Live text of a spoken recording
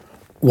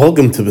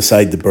Welcome to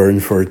Beside the Burn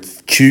for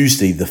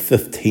Tuesday, the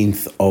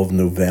 15th of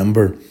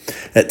November.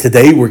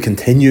 Today we're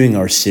continuing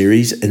our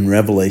series in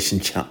Revelation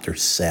chapter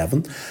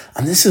 7,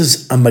 and this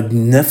is a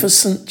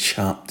magnificent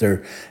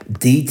chapter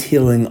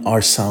detailing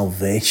our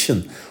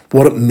salvation,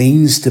 what it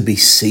means to be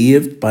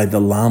saved by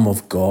the Lamb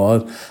of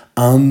God,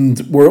 and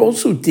we're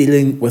also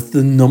dealing with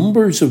the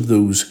numbers of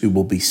those who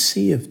will be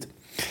saved.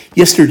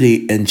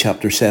 Yesterday in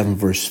chapter 7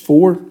 verse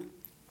 4,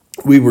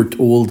 we were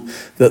told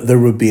that there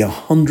would be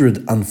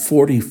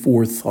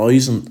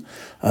 144,000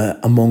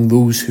 among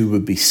those who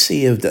would be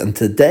saved. And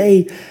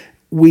today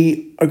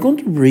we are going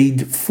to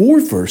read 4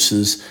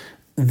 verses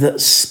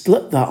that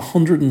split that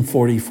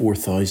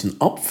 144,000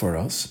 up for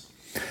us.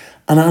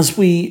 And as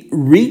we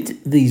read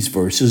these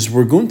verses,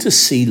 we're going to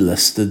see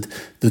listed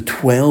the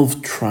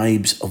 12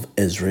 tribes of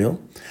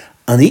Israel.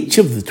 And each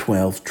of the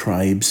 12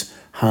 tribes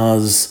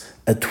has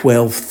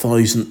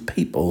 12,000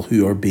 people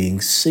who are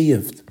being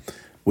saved,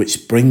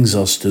 which brings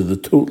us to the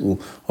total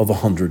of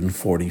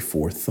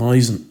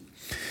 144,000.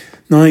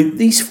 Now,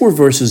 these 4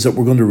 verses that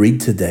we're going to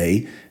read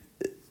today,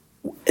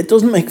 it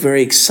doesn't make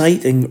very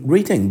exciting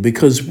reading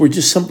because we're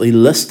just simply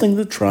listing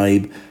the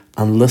tribe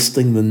and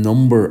listing the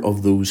number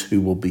of those who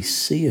will be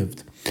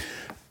saved.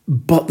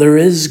 But there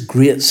is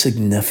great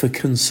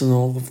significance in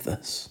all of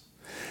this.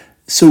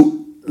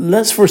 So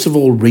let's first of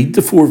all read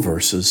the 4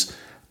 verses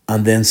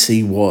and then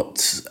see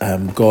what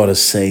God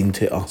is saying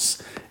to us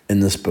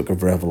in this book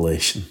of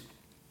Revelation.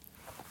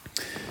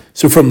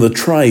 So from the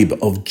tribe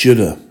of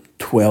Judah,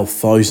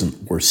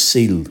 12,000 were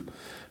sealed.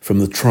 From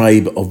the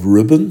tribe of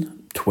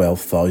Reuben,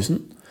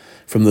 12,000.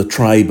 From the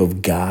tribe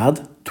of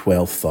Gad,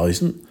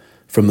 12,000.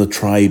 From the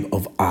tribe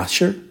of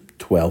Asher,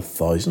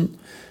 12,000.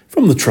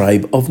 From the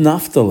tribe of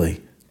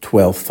Naphtali,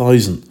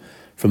 12,000.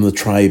 From the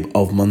tribe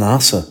of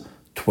Manasseh,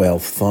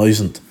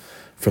 12,000.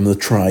 From the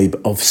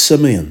tribe of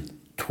Simeon,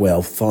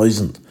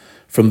 12,000.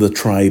 From the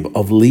tribe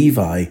of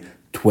Levi,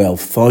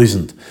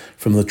 12,000.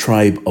 From the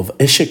tribe of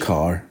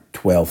Issachar,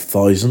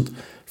 12,000.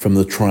 From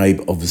the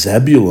tribe of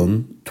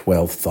Zebulun,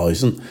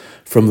 12,000.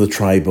 From the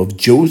tribe of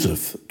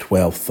Joseph,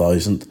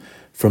 12,000.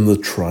 From the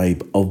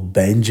tribe of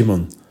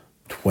Benjamin,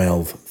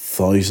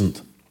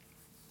 12,000.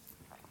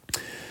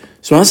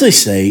 So as I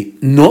say,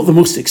 not the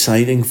most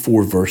exciting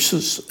 4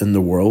 verses in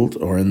the world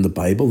or in the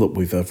Bible that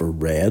we've ever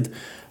read,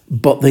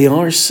 but they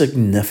are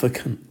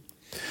significant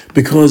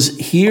because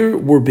here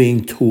we're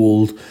being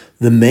told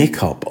the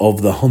makeup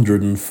of the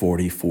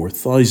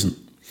 144,000.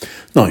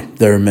 Now,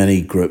 there are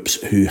many groups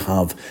who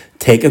have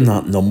taken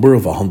that number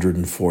of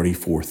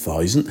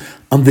 144,000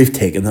 and they've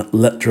taken it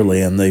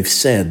literally, and they've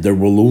said there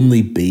will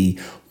only be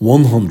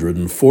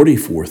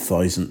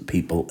 144,000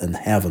 people in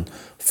heaven.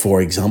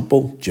 For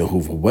example,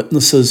 Jehovah's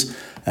Witnesses,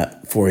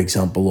 for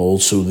example,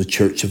 also the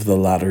Church of the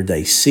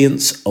Latter-day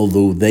Saints,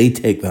 although they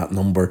take that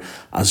number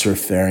as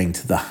referring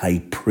to the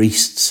high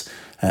priests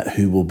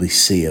who will be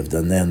saved,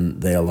 and then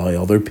they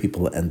allow other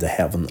people into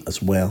heaven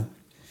as well.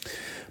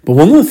 But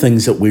one of the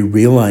things that we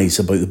realize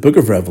about the book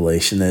of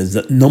Revelation is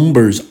that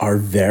numbers are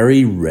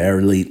very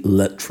rarely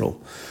literal.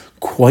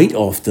 Quite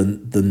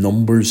often, the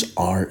numbers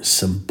are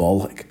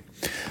symbolic.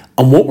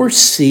 And what we're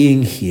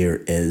seeing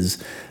here is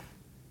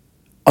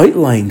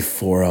outlined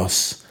for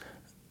us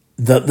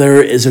that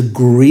there is a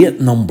great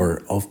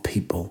number of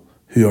people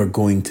who are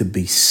going to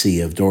be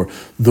saved, or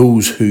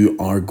those who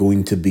are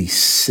going to be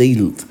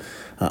sealed.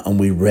 And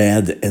we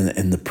read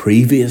in the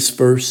previous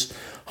verse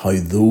how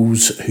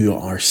those who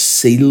are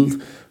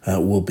sealed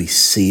will be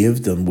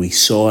saved, and we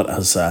saw it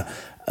as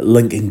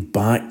linking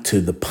back to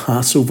the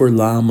Passover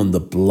lamb and the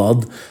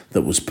blood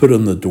that was put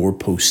on the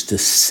doorpost to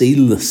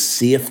seal the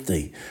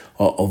safety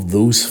of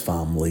those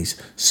families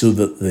so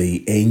that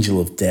the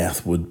angel of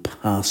death would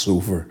pass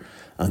over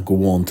and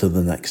go on to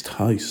the next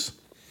house.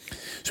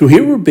 So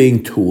here we're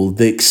being told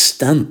the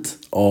extent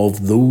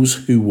of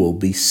those who will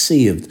be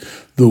saved,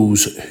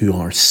 those who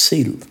are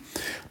sealed.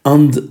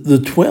 And the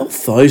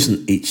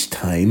 12,000 each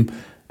time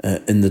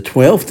in the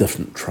 12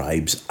 different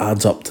tribes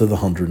adds up to the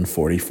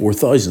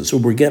 144,000. So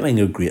we're getting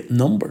a great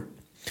number.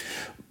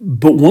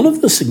 But one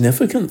of the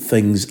significant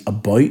things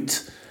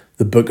about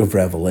the book of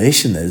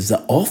Revelation is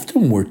that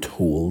often we're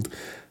told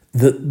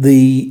that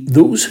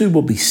those who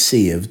will be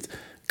saved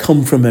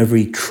come from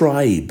every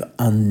tribe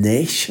and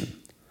nation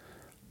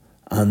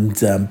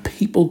and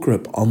people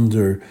group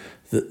under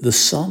the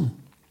sun.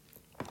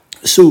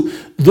 So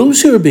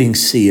those who are being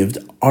saved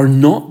are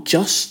not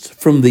just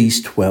from these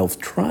 12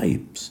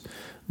 tribes.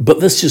 But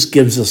this just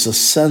gives us a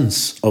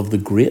sense of the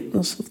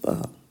greatness of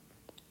that.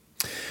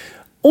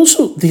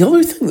 Also, the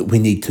other thing that we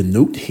need to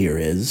note here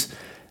is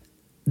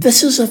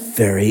this is a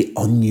very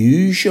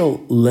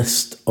unusual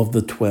list of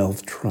the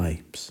 12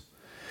 tribes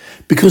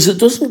because it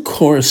doesn't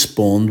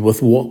correspond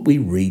with what we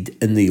read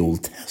in the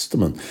Old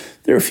Testament.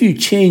 There are a few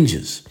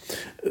changes.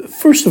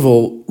 First of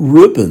all,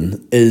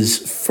 Reuben is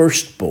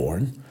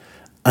firstborn,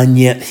 and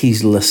yet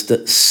he's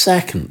listed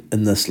second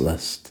in this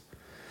list.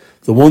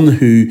 The one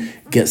who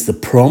gets the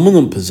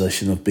prominent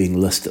position of being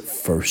listed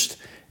first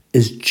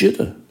is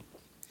Judah.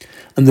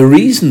 And the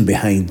reason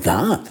behind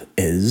that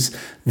is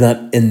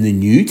that in the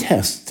New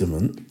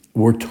Testament,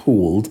 we're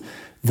told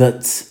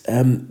that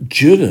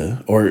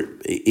Judah, or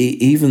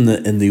even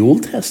in the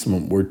Old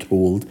Testament, we're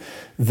told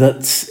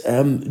that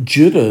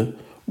Judah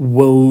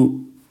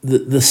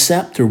the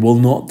scepter will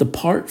not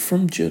depart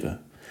from Judah.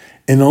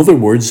 In other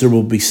words, there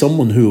will be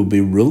someone who will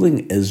be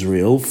ruling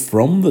Israel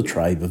from the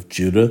tribe of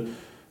Judah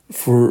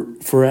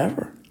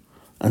forever.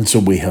 And so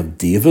we have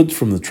David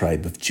from the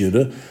tribe of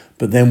Judah,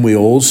 but then we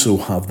also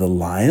have the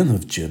Lion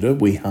of Judah.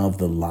 We have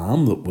the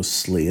Lamb that was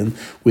slain.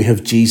 We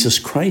have Jesus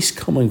Christ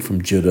coming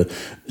from Judah.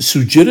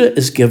 So Judah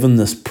is given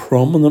this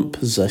prominent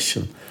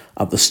position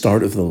at the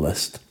start of the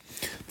list.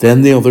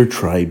 Then the other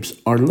tribes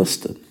are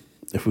listed.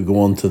 If we go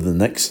on to the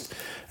next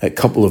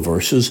couple of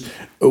verses,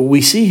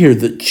 we see here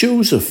that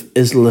Joseph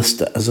is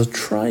listed as a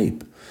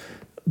tribe.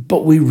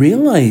 But we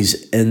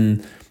realize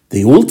in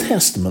the Old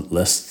Testament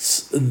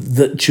lists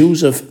that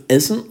Joseph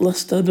isn't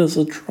listed as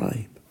a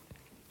tribe.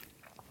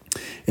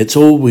 It's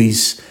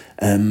always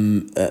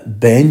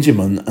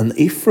Benjamin and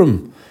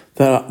Ephraim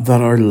that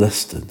are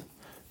listed,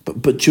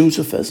 but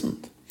Joseph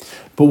isn't.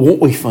 But what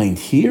we find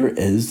here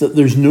is that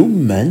there's no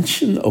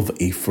mention of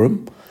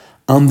Ephraim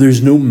and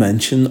there's no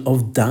mention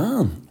of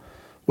Dan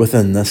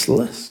within this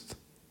list.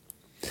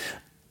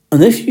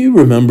 And if you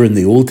remember in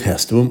the Old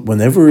Testament,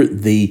 whenever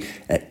the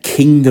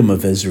kingdom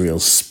of Israel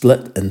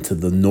split into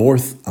the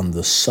north and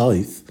the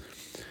south,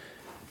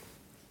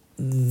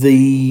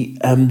 the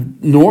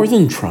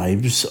northern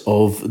tribes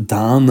of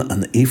Dan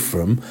and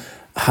Ephraim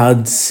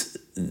had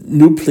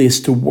no place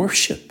to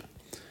worship.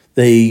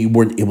 They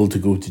weren't able to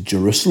go to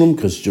Jerusalem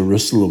because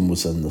Jerusalem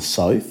was in the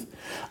south.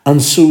 And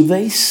so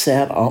they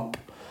set up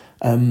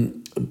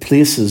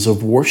places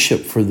of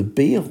worship for the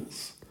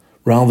Baals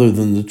rather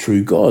than the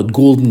true God.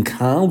 Golden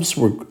calves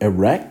were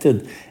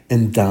erected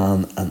in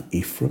Dan and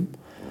Ephraim.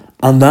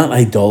 And that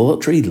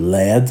idolatry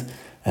led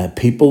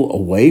people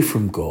away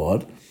from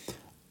God.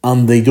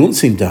 And they don't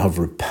seem to have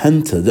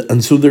repented,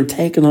 and so they're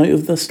taken out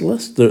of this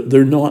list.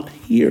 They're not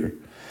here.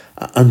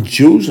 And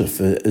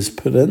Joseph is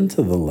put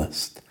into the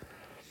list.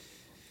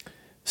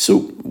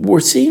 So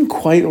we're seeing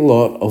quite a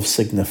lot of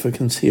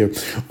significance here.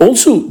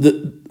 Also,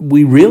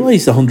 we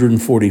realize the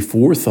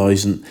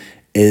 144,000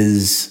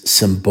 is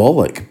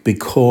symbolic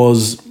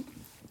because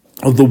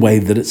of the way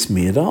that it's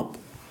made up.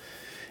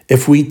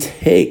 If we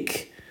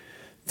take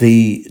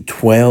the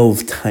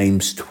 12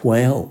 times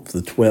 12,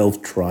 the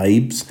 12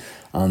 tribes,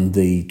 and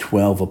the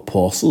 12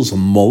 apostles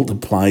and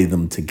multiply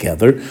them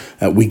together,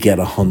 we get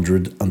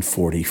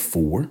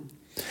 144.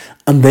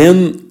 And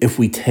then if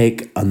we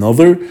take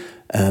another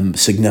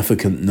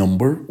significant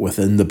number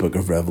within the book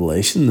of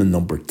Revelation, the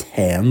number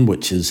 10,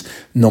 which is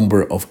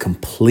number of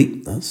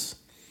completeness,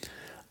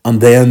 and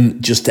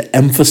then just to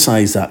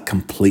emphasize that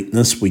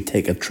completeness, we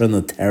take a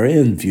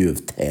Trinitarian view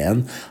of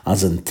 10,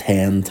 as in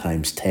 10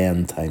 times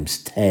 10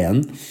 times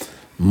 10,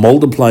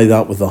 multiply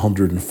that with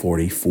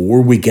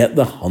 144, we get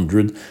the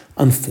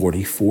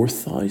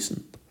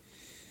 144,000.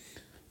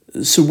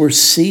 So we're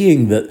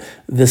seeing that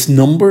this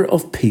number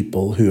of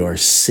people who are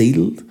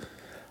sealed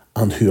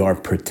and who are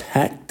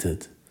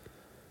protected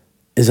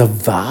is a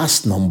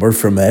vast number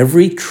from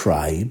every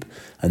tribe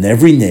and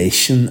every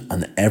nation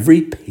and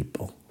every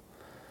people.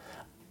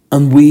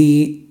 And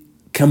we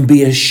can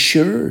be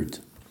assured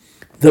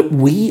that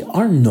we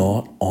are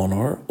not on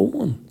our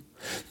own.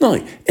 Now,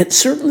 it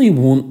certainly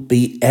won't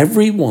be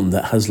everyone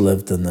that has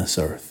lived in this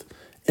earth.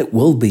 It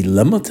will be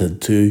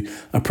limited to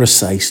a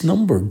precise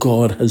number.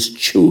 God has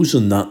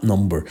chosen that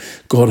number.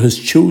 God has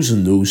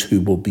chosen those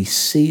who will be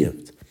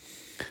saved.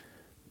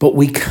 But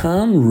we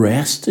can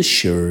rest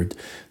assured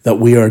that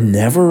we are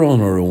never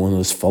on our own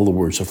as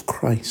followers of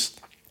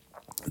Christ.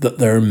 That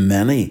there are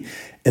many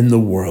in the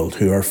world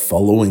who are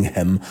following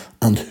him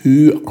and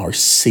who are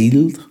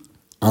sealed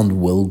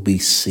and will be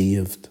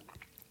saved.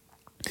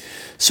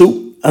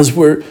 So, as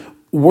we're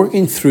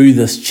working through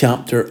this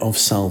chapter of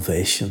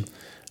salvation,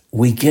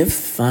 we give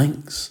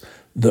thanks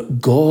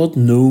that God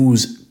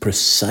knows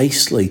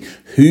precisely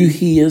who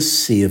he is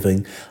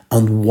saving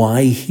and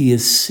why he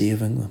is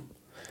saving them.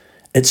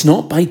 It's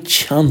not by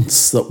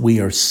chance that we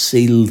are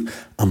sealed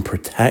and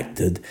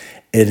protected.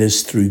 It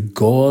is through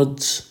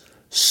God's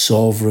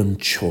sovereign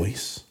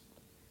choice.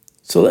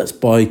 So let's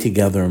bow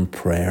together in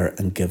prayer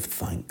and give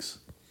thanks.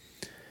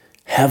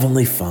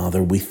 Heavenly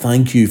Father, we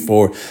thank you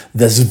for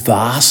this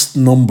vast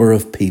number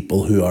of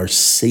people who are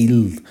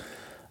sealed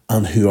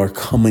and who are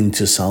coming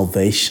to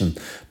salvation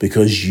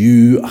because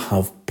you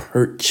have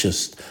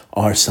purchased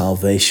our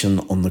salvation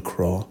on the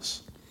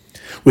cross.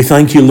 We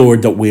thank you,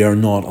 Lord, that we are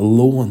not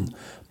alone,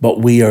 but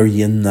we are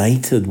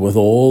united with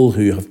all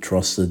who have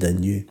trusted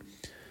in you.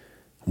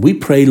 We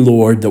pray,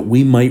 Lord, that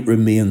we might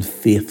remain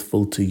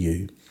faithful to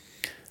you.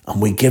 And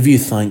we give you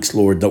thanks,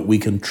 Lord, that we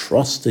can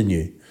trust in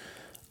you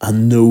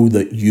and know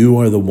that you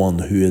are the one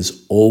who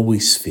is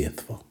always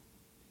faithful.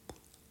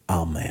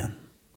 Amen.